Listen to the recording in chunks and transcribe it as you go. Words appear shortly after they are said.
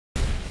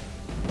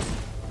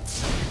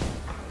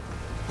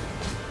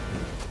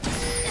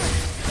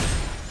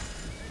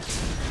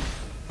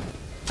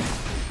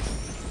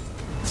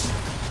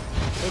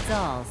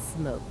all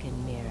smoke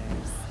and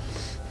mirrors.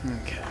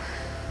 Okay.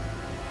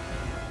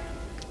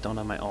 Don't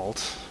have my ult,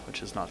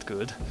 which is not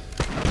good.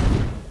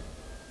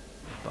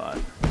 But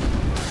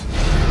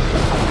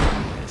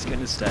it's getting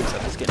his stacks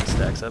up. It's getting his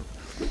stacks up.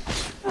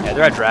 Yeah,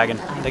 they're at dragon.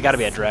 They gotta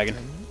be at dragon.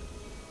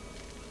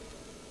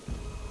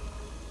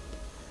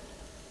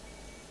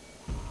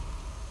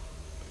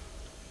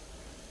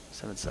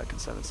 Seven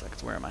seconds.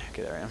 Where am I?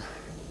 Okay, there I am.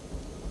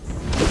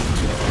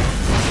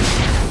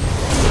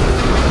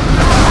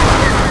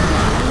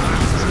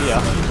 See ya.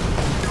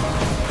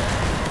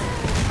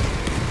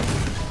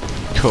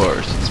 Of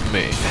course, it's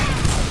me.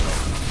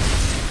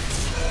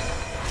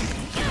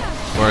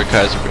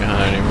 Mordekaiser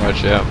behind him,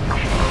 watch out.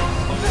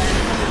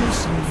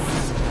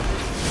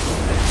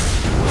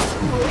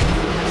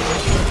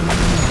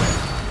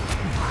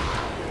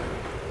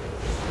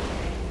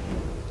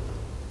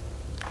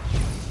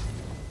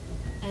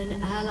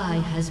 An ally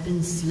has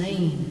been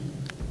slain.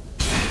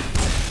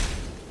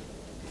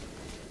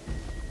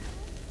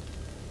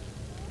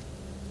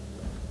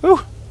 Woo!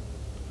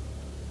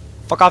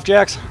 Fuck off,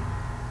 Jax.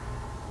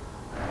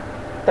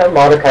 That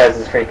Mordekaiser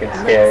is freaking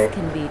scary. Looks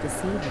can be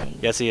deceiving.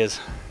 Yes, he is.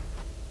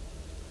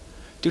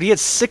 Dude, he had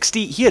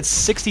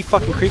 60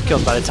 fucking creep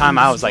kills by the time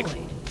I was like...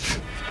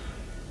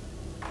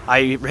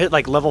 I hit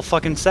like level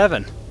fucking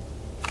 7.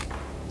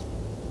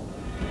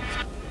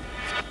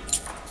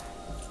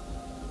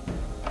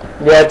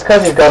 Yeah, it's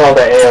because he's got all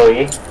the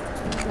AoE.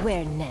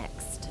 Where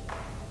next?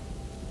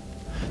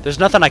 There's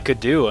nothing I could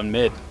do on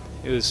mid.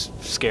 It was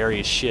scary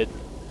as shit.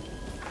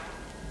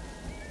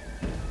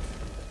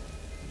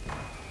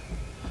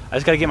 I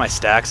just gotta get my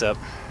stacks up.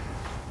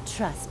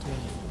 Trust me.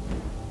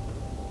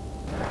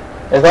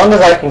 As long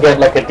as I can get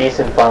like a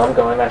decent farm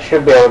going, I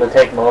should be able to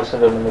take most of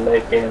them in the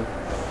late game.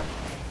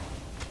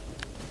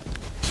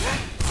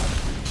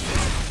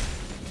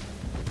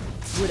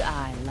 Would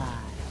I lie?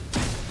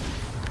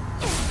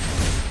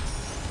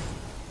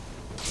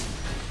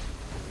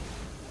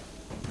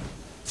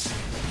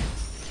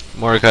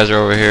 Mordekaiser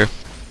over here.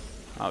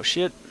 Oh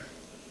shit.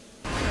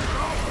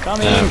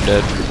 Coming. I'm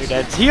dead. You're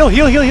dead. Heal,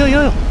 heal, heal, heal,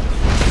 heal.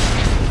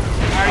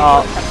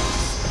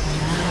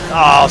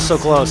 Oh, so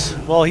close.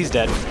 Well, he's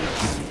dead.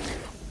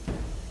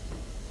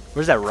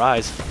 Where's that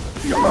rise?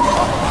 Yeah,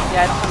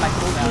 I don't have my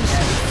cooldown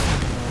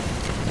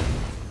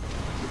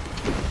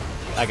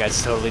yet. That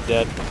guy's totally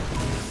dead.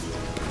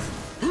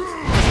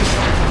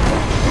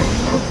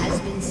 Has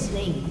been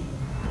slain.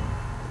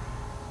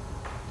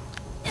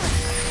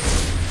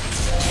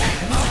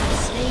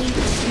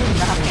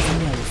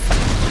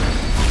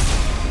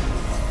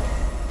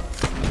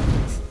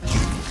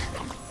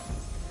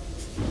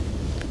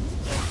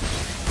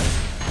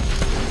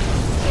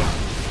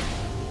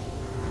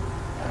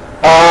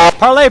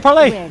 Parlay,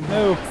 parlay!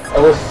 No. I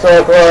was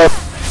so close.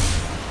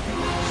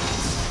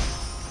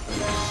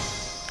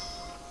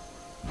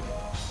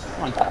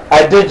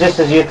 I did just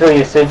as you threw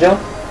your sigil,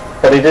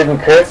 but it didn't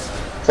crit,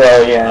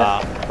 so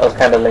yeah, I was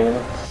kind of lame.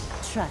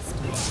 Trust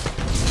me.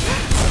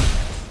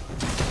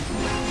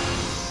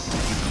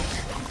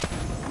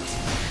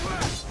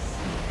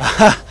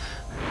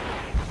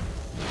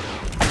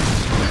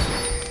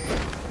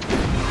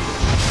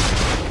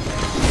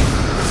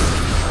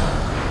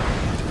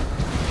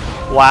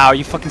 Wow, are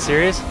you fucking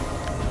serious? Dude,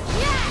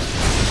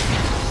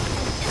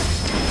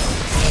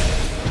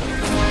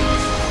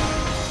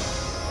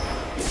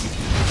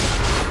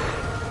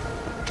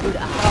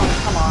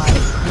 oh, come on.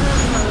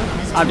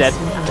 I'm dead.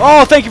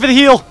 Oh, thank you for the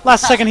heal!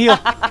 Last second heal.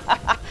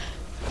 Oh,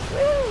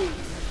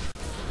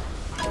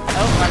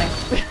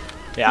 running.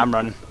 Yeah, I'm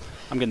running.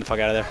 I'm getting the fuck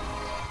out of there.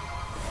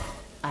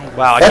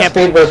 Wow, I That can't...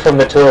 speed boost from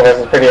the two of us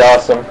is pretty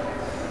awesome.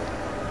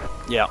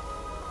 Yeah.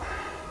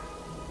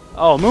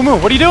 Oh, Moo Moo,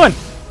 what are you doing?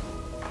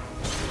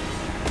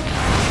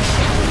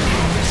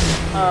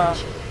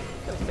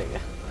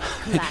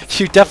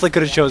 You definitely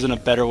could have chosen a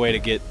better way to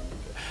get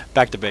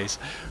back to base.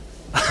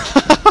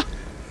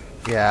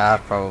 Yeah,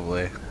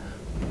 probably.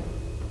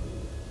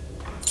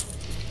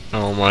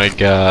 Oh my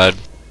god.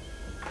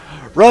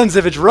 Run,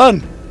 Zivage,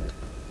 run!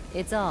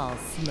 It's all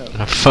smoke.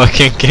 I'm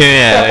fucking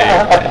get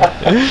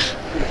out of here.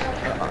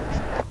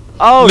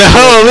 Oh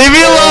No, leave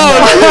me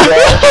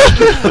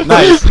alone!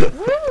 nice.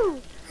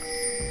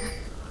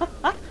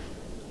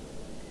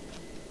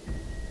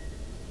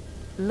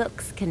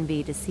 Looks can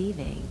be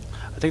deceiving.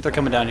 I think they're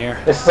coming down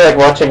here. This is like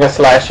watching a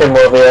slasher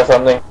movie or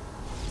something.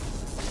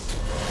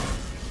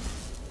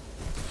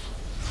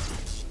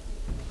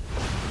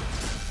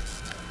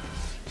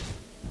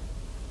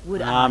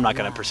 Would I'm I not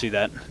gonna lie? pursue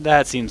that.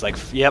 That seems like,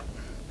 yep.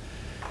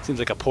 Seems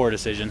like a poor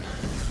decision.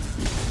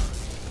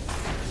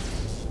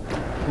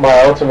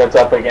 My ultimate's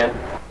up again.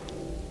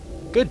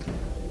 Good.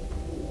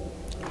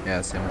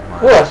 Yeah, same with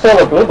mine. Ooh, I stole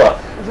a blue buff.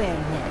 Where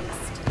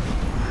next?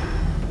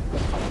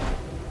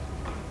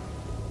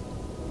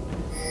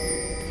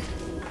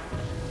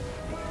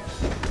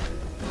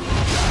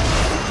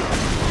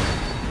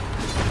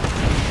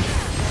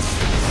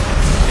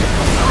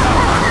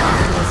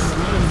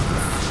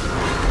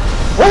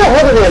 Where the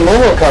hell did the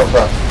Amumu come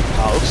from?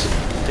 Oh, oops.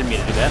 Didn't mean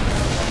to do that.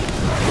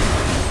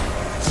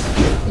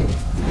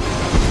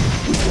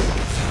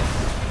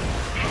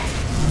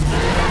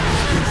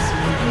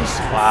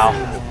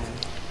 Wow.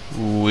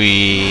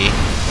 We.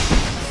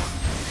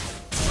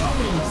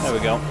 There we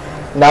go.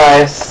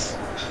 Nice.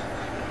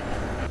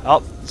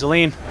 Oh,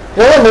 Zelene.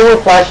 You want to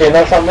move flash in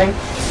or something?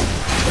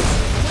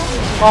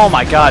 Oh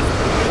my god.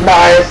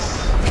 Nice.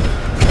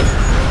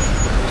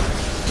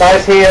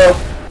 Nice heal.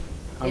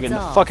 I'm It's getting the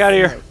all fuck out of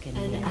here. smoke and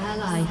An mirrors.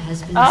 ally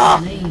has been Ah.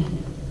 slain.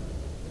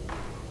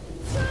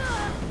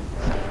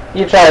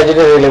 You tried, you did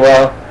really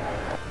well.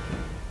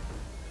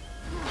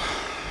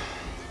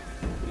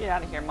 Get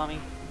out of here, mummy.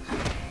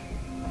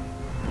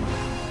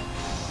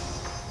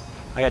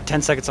 I got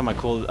 10 seconds on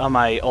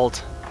my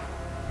ult.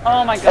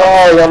 Oh my god.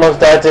 Oh, you almost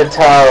died to the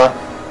tower.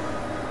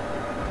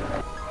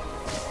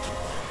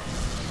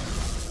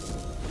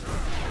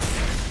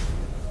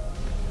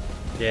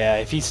 Yeah,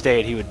 if he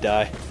stayed, he would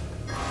die.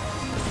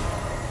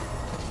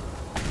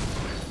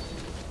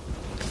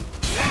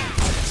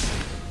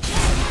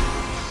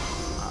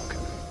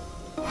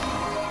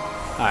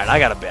 Alright, I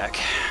got it back.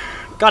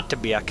 Got to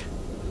back.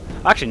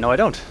 Actually, no, I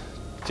don't.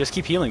 Just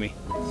keep healing me.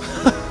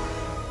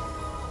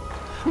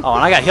 Oh,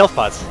 and I got health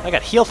pots. I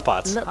got health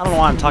pots. I don't know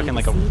why I'm talking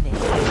like a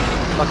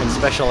fucking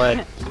special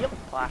ed.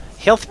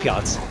 Health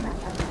pots.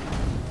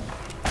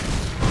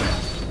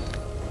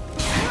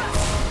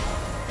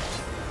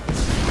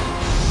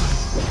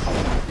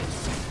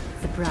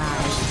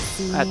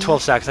 Surprise. I had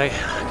 12 stacks. Good.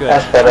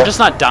 That's better. I'm just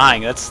not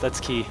dying. That's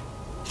key.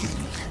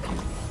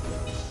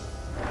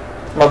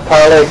 My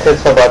parlay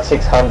crits for about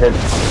 600.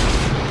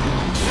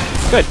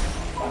 Good.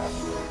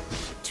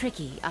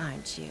 Tricky,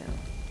 aren't you?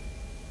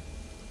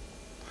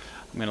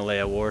 I'm gonna lay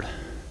a ward.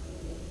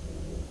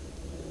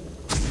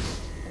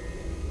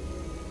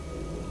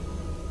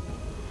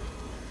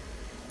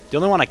 The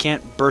only one I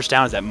can't burst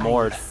down is that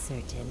Morde. Are you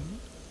certain?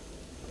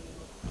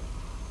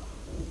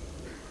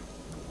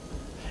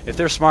 If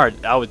they're smart,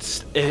 I would.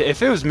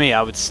 If it was me,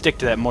 I would stick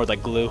to that Morde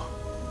like glue.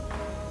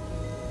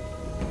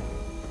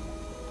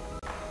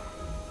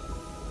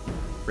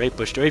 Rape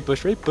bush, rape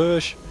bush, rape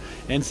bush.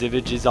 And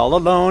Zivage is all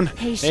alone.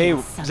 Patience, Hey,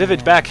 Summoner.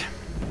 Zivage back.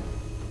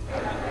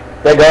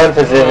 They're going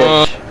for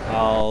Zivage.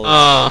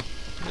 I'll...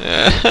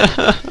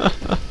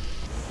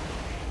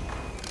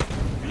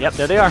 Yep,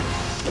 there they are.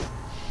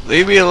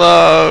 Leave me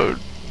alone.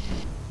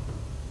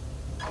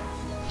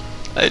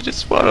 I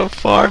just want to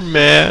farm,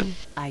 man.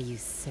 Are you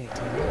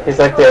certain? He's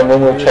like the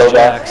Mumu There's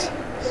Jax.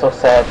 Cho'Gath. So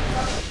sad.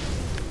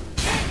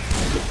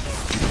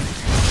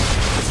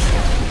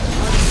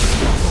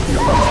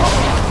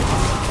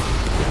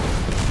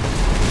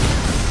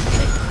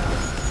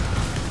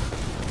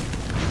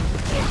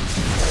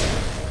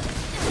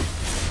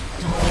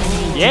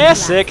 Yeah,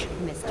 sick.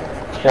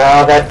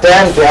 Oh, that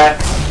damn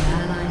Jax.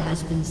 An ally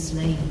has been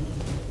slain.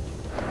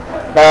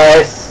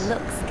 Nice.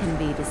 Looks can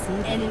be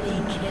deceiving.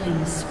 Enemy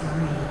killing spree.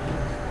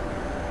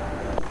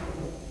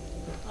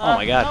 Oh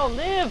my god. No,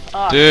 live!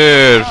 Oh,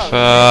 Dude, oh.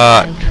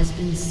 fuck. Ally has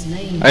been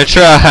slain. I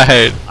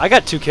tried. I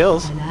got 2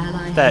 kills. An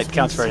ally That has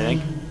counts been for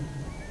anything. slain.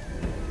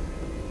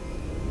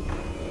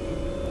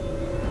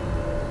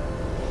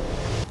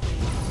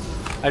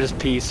 I just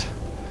peaced.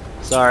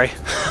 Sorry.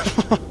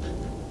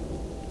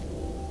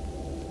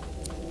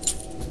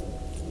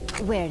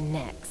 Where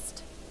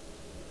next?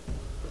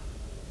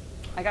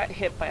 I got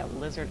hit by a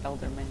lizard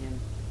elder minion.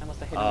 I must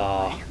have hit him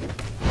Oh. with my...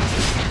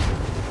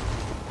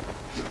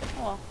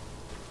 Oh well.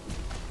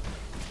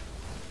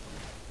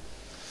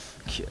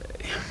 Okay.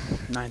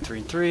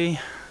 933.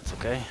 It's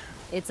okay.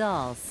 It's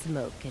all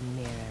smoke and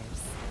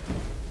mirrors.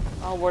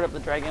 I'll ward up the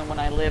dragon when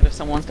I live if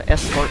someone wants to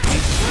escort me.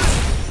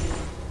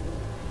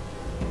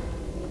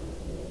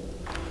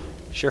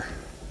 Sure.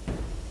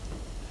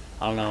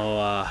 I don't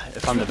know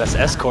if I'm the best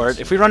escort.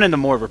 If we run into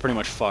Morde, we're pretty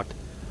much fucked.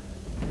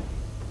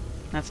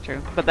 That's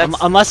true. But that's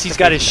Unless he's the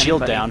got case his with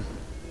shield anybody. down.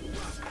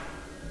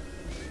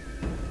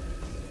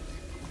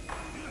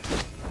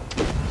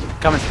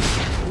 Coming.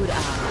 Would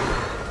I?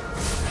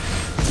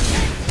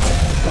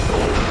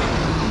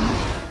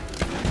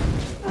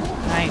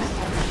 Nice.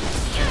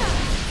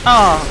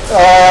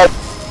 Oh,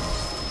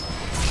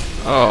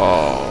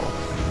 Oh.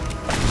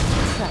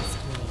 Trust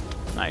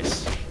me.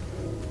 Nice.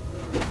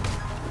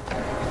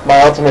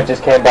 My ultimate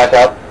just came back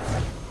up.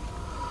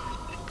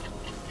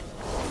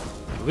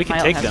 We can my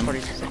ult take has them,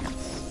 42 seconds.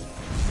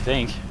 I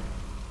think.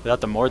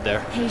 Without the Morde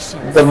there.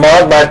 Patience. The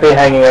mod might be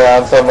hanging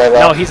around somewhere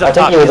though. No, he's up I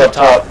think top. he was He's up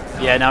top.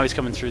 Yeah, now he's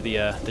coming through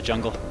the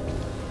jungle.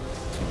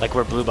 Like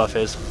where blue buff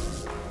is.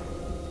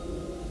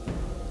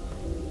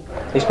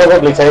 He's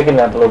probably taking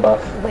that blue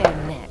buff. Where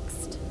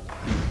next?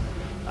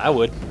 I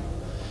would.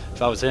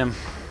 If I was him.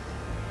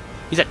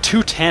 He's at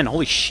 210.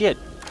 Holy shit.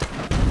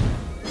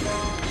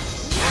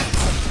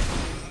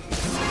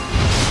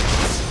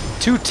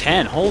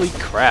 $210. Holy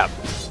crap.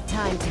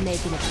 Time to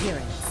make an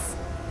appearance.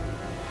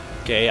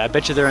 Okay, I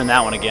bet you they're in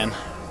that one again.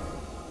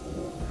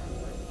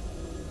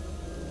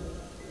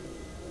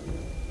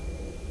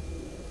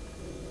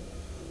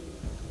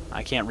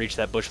 I can't reach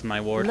that bush with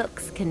my ward.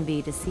 Looks can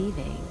be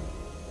deceiving.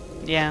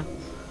 Yeah.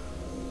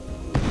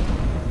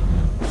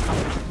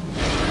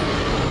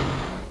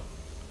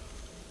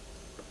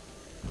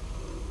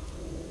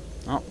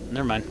 Oh,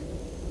 never mind.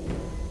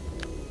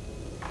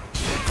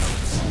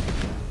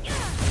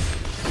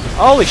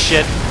 Holy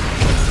shit.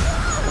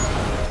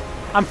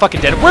 I'm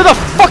fucking dead. Where the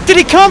fuck did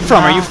he come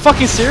from? Are you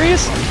fucking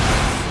serious?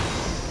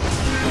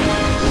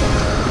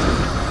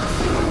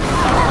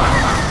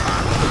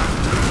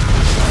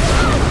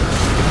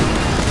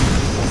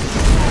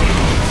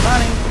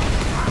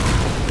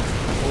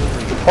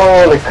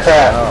 Holy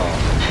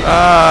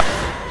crap.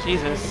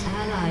 Jesus.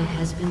 Ally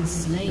has been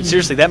slain.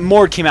 Seriously, that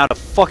Morde came out of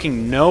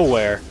fucking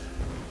nowhere.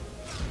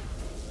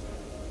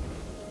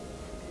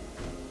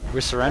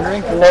 We're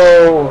surrendering?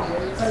 No.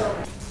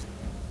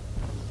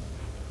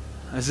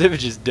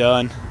 Zivage is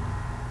done.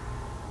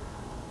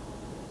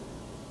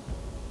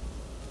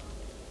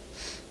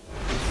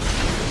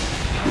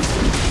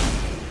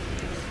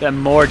 That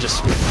Morde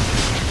just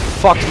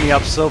fucked me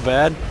up so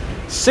bad.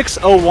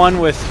 601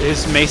 with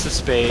his Mace of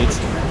Spades.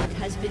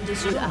 Has been Should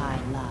destroyed. I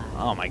lie?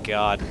 Oh my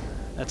god.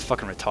 That's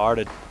fucking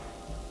retarded.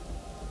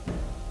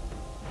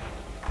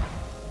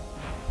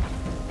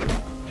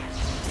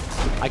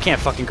 I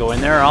can't fucking go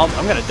in there. I'm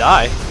gonna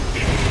die.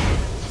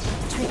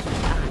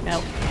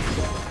 Nope.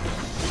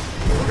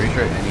 Pretty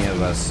sure any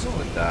of us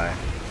would die.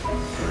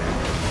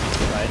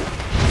 Right.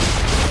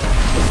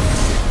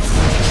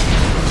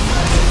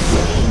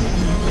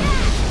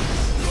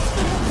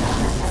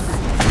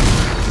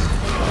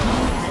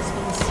 Has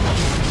been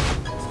slain.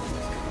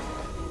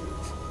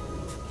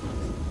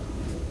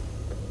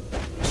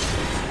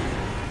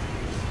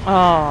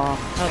 Oh,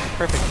 that was a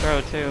perfect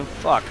throw too.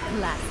 Fuck.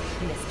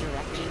 Classic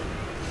misdirection.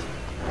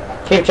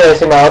 Keep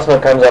chasing, my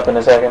ultimate comes up in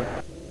a second.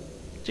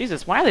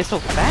 Jesus, why are they so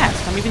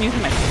fast? I'm even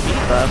using my speed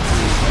buff.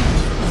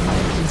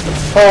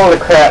 Holy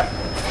crap.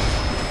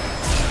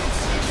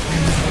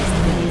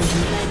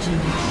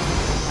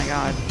 Oh my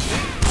god.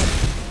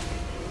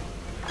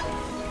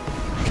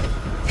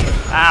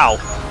 Ow.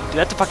 Dude,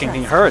 that fucking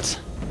thing hurts.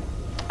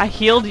 I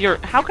healed your.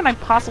 How can I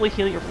possibly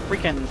heal your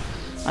freaking?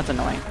 That's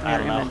annoying. I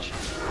don't Mirror know. image.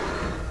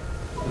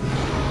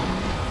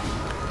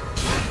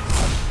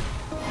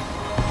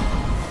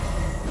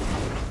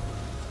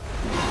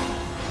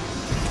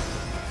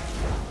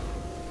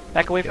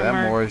 Back away from Yeah,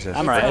 that her. Morde is just.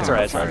 I'm alright, it's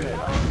alright, it's alright.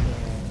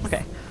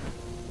 Okay.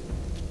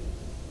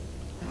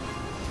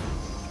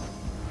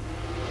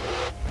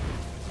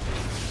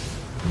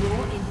 Your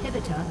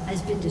inhibitor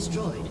has been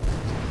destroyed.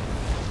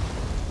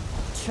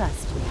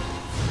 Trust me.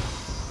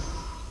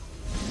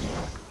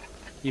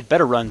 You'd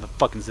better run, the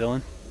fucking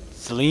Zillin.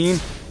 Celine.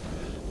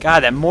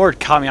 God, that Morde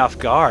caught me off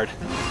guard.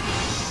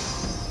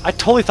 I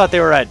totally thought they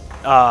were at,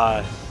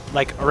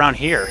 like, around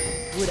here.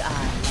 Would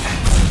I?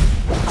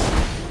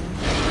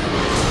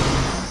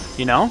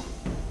 You know?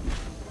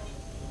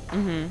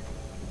 Mm-hmm.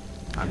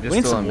 I'm We just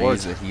need still some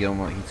wards. amazed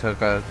that he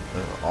took out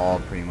all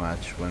pretty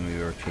much when we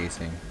were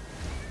chasing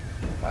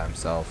by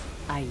himself.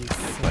 Are you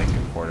Like sick?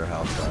 a quarter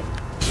health up.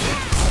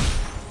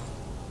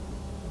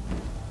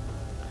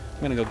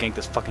 I'm gonna go gank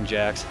this fucking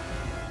Jax.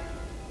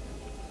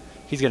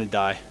 He's gonna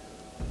die.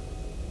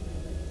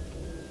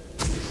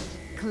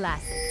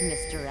 Classic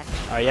misdirection.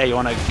 Alright, yeah, you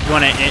wanna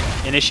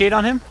initiate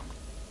on him?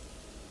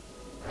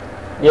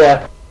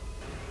 Yeah.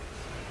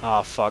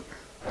 Oh fuck.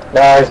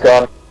 Nah, he's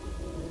gone.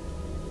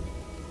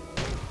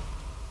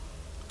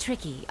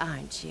 Tricky,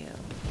 aren't you?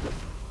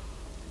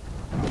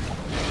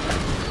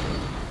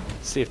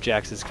 See if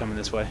Jax is coming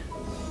this way.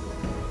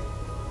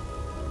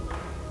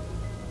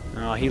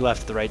 Oh, he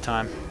left at the right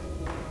time.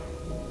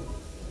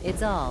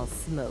 It's all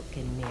smoke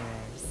and mirrors.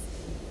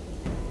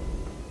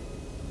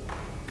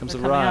 Comes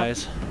They're the coming up.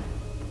 rise.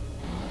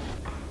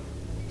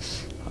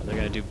 Oh, they're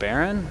gonna do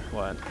Baron?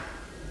 What?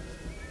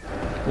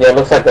 Yeah, it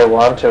looks like they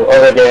want to. Oh,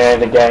 they're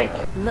getting ready to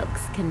gank.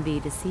 Looks can be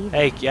deceiving.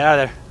 Hey, get out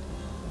of there.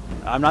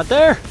 I'm not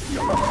there.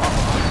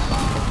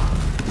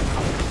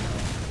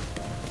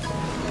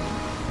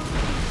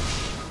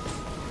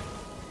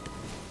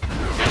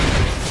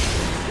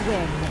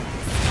 Where next?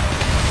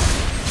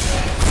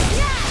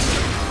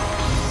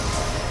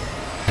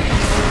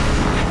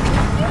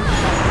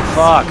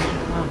 Fuck.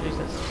 Oh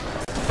Jesus.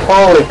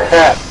 Holy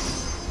crap.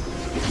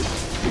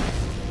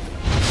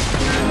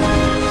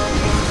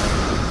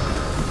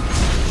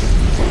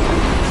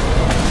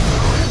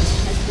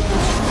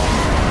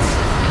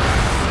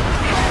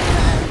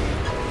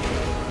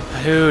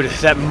 Dude,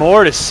 that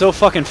Morde is so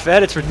fucking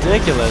fed, it's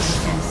ridiculous.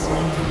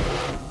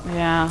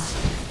 Yeah.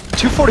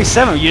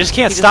 247, you just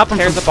can't He stop just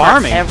him from tears apart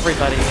farming.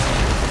 everybody.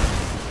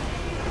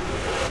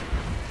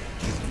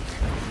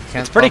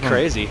 Can't It's pretty stop him,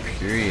 crazy.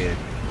 Period.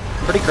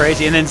 Pretty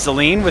crazy. And then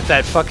Celine with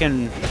that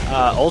fucking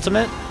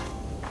ultimate.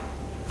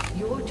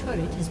 Your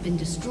turret has been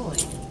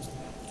destroyed.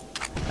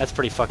 That's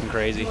pretty fucking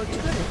crazy. Your turret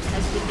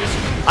has been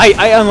destroyed.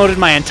 I unloaded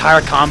my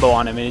entire combo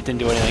on him and it didn't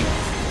do anything.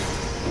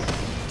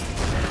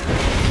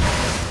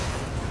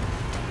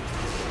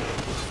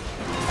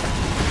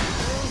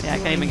 Yeah, I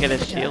can't even get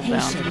his shield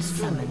down.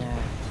 Summoner.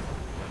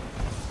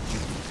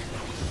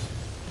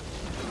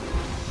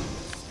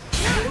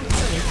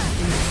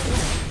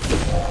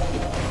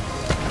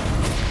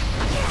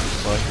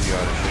 Both of you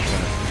ought to shoot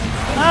him.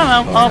 I don't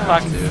know. Oh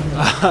fuck. Too.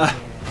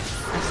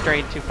 I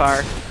strayed too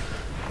far.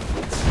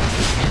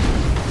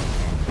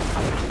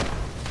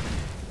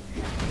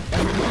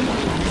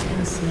 Has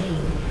been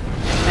slain.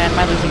 Man,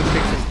 my losing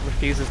streak just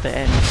refuses to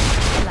end.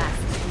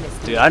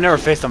 Dude, I never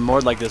faced a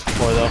Morde like this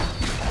before, though.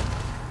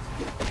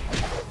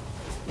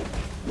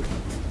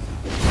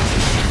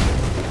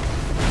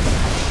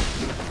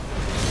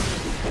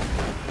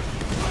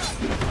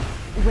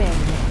 Where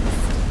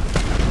next?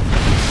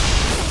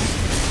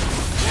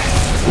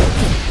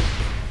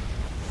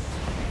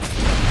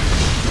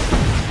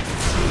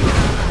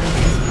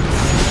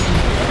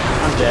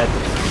 I'm dead.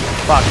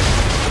 Fuck.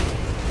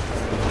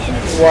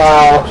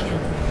 Wow.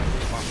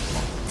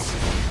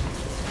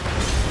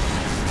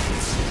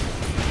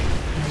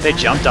 They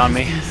jumped on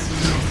me.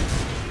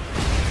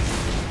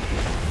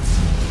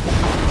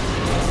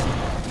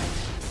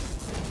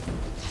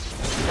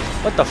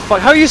 What the fuck?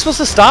 How are you supposed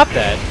to stop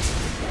that?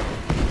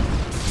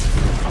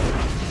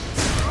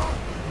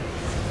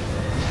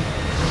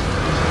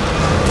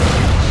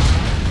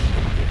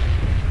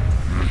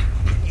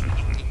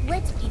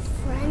 Let's be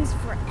friends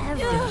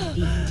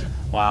forever.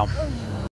 Wow.